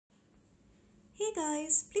Hey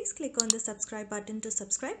guys, please click on the subscribe button to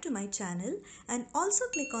subscribe to my channel and also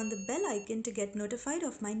click on the bell icon to get notified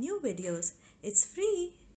of my new videos. It's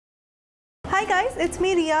free. Hi guys, it's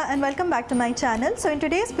me Ria and welcome back to my channel. So in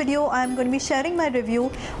today's video, I'm going to be sharing my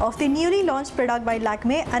review of the newly launched product by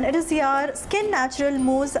Lakme, and it is your Skin Natural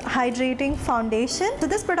Mousse Hydrating Foundation. So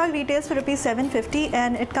this product retails for Rs 750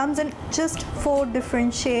 and it comes in just 4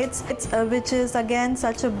 different shades, which is again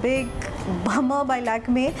such a big bummer by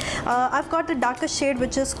Lakme. I've got the darkest shade,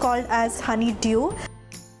 which is called as Honey Dew.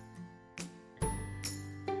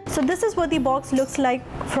 So this is what the box looks like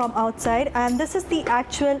from outside, and this is the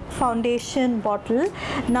actual foundation bottle.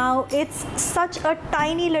 Now it's such a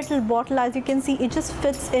tiny little bottle, as you can see it just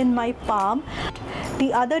fits in my palm.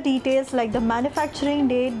 The other details like the manufacturing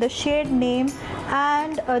date, the shade name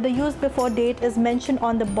and the use before date is mentioned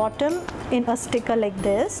on the bottom in a sticker like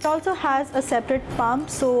this. It also has a separate pump,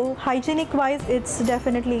 so hygienic wise it's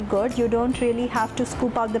definitely good. You don't really have to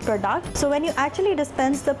scoop out the product. So when you actually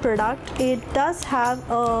dispense the product, it does have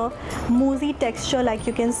a moussey texture like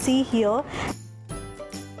you can see here.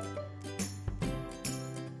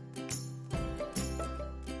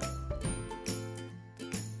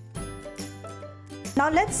 Now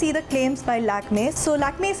let's see the claims by Lakme. So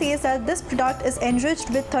Lakme says that this product is enriched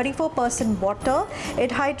with 34% water.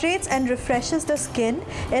 It hydrates and refreshes the skin.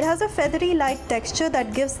 It has a feathery light texture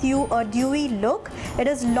that gives you a dewy look. It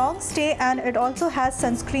is long stay and it also has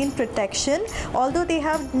sunscreen protection. Although they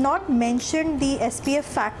have not mentioned the SPF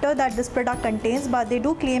factor that this product contains, but they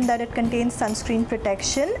do claim that it contains sunscreen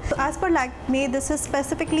protection. So as per Lakme, this is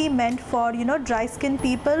specifically meant for dry skin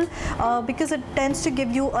people because it tends to give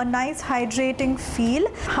you a nice hydrating feel.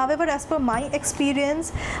 However, as per my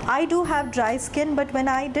experience, I do have dry skin, but when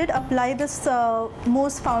I did apply this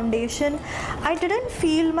mousse foundation, I didn't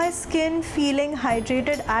feel my skin feeling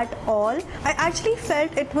hydrated at all. I actually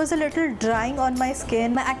felt it was a little drying on my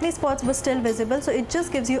skin. My acne spots were still visible, so it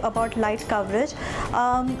just gives you about light coverage.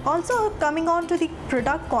 Also, coming on to the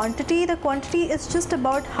product quantity, the quantity is just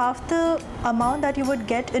about half the amount that you would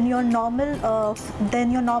get in your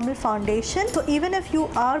normal foundation. So even if you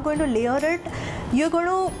are going to layer it, you're going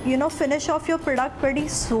to finish off your product pretty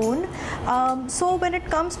soon. So when it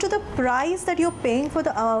comes to the price that you're paying for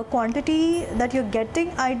the quantity that you're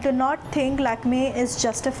getting, I do not think Lakme is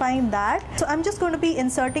justifying that. So I'm just going to be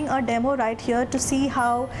inserting a demo right here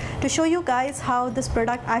to show you guys how this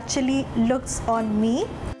product actually looks on me.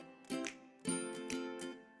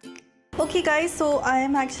 Okay guys, so I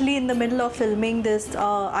am actually in the middle of filming this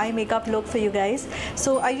eye makeup look for you guys.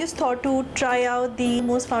 So I just thought to try out the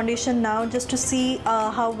mousse foundation now just to see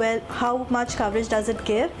how much coverage does it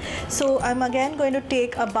give. So I'm again going to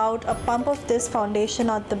take about a pump of this foundation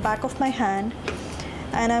at the back of my hand,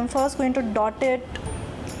 and I'm first going to dot it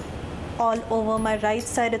all over my right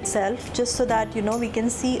side itself, just so that we can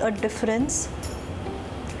see a difference.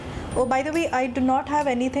 Oh, by the way, I do not have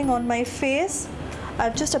anything on my face.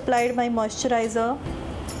 I've just applied my moisturizer,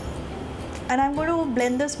 and I'm going to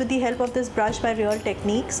blend this with the help of this brush by Real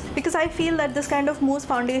Techniques, because I feel that this kind of mousse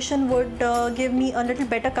foundation would give me a little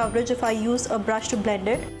better coverage if I use a brush to blend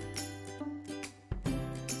it.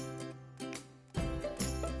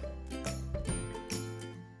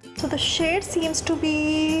 So the shade seems to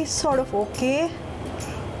be sort of okay.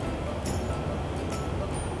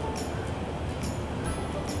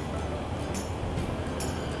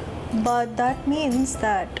 But that means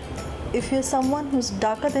that if you're someone who's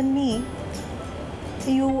darker than me,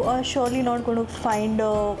 you are surely not going to find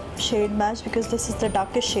a shade match, because this is the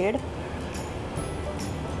darkest shade.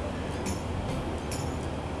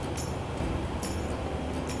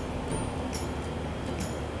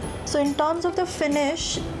 So in terms of the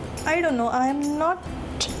finish, I don't know, I'm not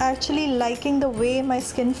actually liking the way my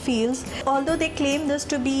skin feels. Although they claim this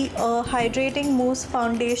to be a hydrating mousse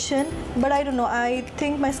foundation, but I don't know, I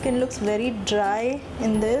think my skin looks very dry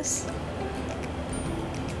in this.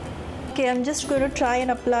 Okay, I'm just going to try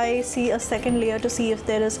and apply a second layer to see if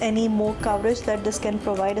there is any more coverage that this can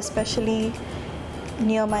provide, especially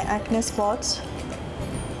near my acne spots.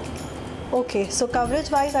 Okay, so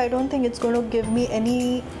coverage wise, I don't think it's going to give me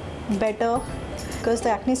any better, because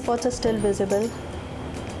the acne spots are still visible.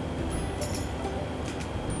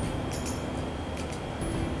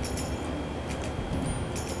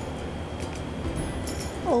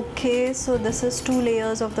 Okay, so this is 2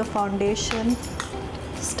 layers of the foundation.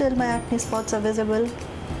 Still my acne spots are visible.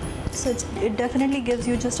 So it definitely gives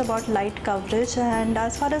you just about light coverage. And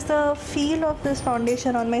as far as the feel of this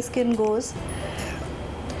foundation on my skin goes,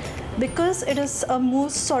 because it is a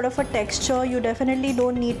mousse sort of a texture, you definitely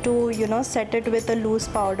don't need to set it with a loose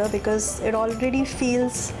powder, because it already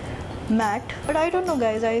feels matte, but I don't know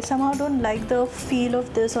guys, I somehow don't like the feel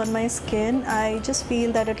of this on my skin. I just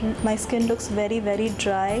feel that my skin looks very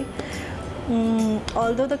dry.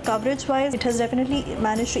 Although the coverage wise it has definitely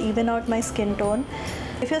managed to even out my skin tone.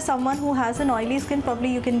 If you're someone who has an oily skin,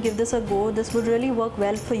 probably you can give this a go. This would really work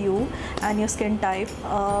well for you and your skin type,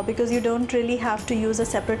 because you don't really have to use a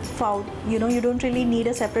separate you don't really need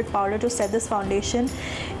a separate powder to set this foundation.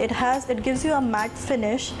 It gives you a matte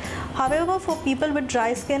finish. However, for people with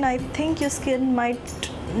dry skin, I think your skin might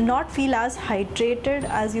not feel as hydrated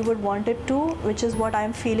as you would want it to, which is what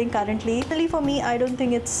I'm feeling currently. For me, I don't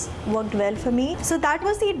think it's worked well for me. So that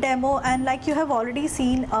was the demo, and like you have already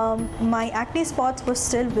seen, my acne spots were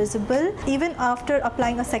still visible even after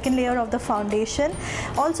applying a second layer of the foundation.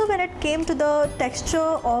 Also, when it came to the texture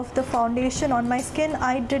of the foundation on my skin,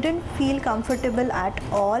 I didn't feel comfortable at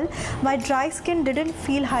all. My dry skin didn't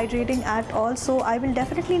feel hydrating at all, so I will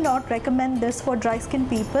definitely not recommend this for dry skin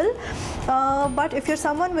people. But if you're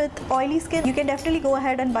someone with oily skin, you can definitely go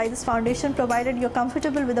ahead and buy this foundation, provided you're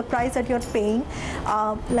comfortable with the price that you're paying.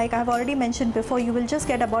 Like I've already mentioned before, you will just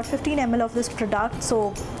get about 15 ml of this product.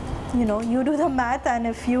 So you do the math, and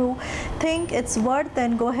if you think it's worth,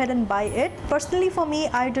 then go ahead and buy it. Personally, for me,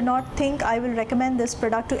 I do not think I will recommend this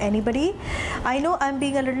product to anybody. I know I'm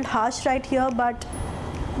being a little harsh right here, but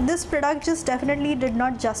this product just definitely did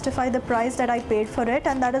not justify the price that I paid for it,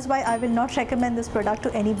 and that is why I will not recommend this product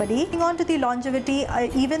to anybody. Moving on to the longevity,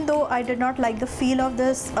 even though I did not like the feel of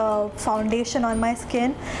this foundation on my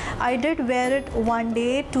skin, I did wear it one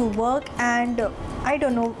day to work, and I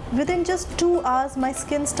don't know, within just 2 hours my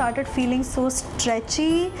skin started feeling so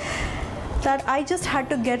stretchy that I just had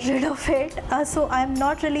to get rid of it. So I'm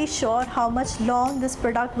not really sure how much long this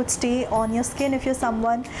product would stay on your skin if you're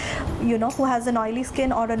someone who has an oily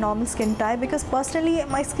skin or a normal skin type, because personally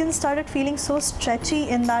my skin started feeling so stretchy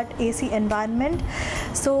in that AC environment.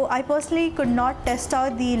 So I personally could not test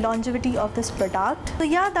out the longevity of this product. So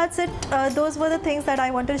yeah, that's it. Those were the things that I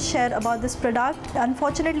wanted to share about this product.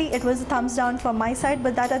 Unfortunately, it was a thumbs down from my side,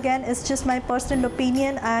 but that again is just my personal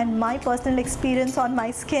opinion and my personal experience on my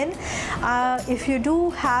skin. If you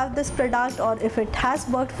do have this product, or if it has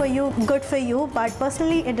worked for you, good for you, but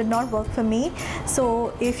personally it did not work for me.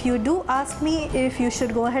 So if you do ask me if you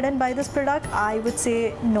should go ahead and buy this product, I would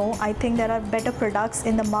say no. I think there are better products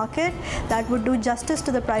in the market that would do justice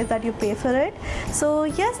to the price that you pay for it. So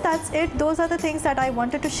yes, that's it. Those are the things that I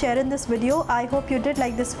wanted to share in this video. I hope you did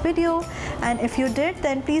like this video, and if you did,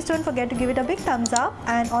 then please don't forget to give it a big thumbs up,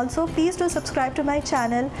 and also please do subscribe to my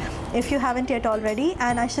channel if you haven't yet already,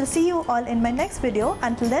 and I shall see you all in my next video.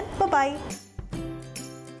 Until then, bye bye.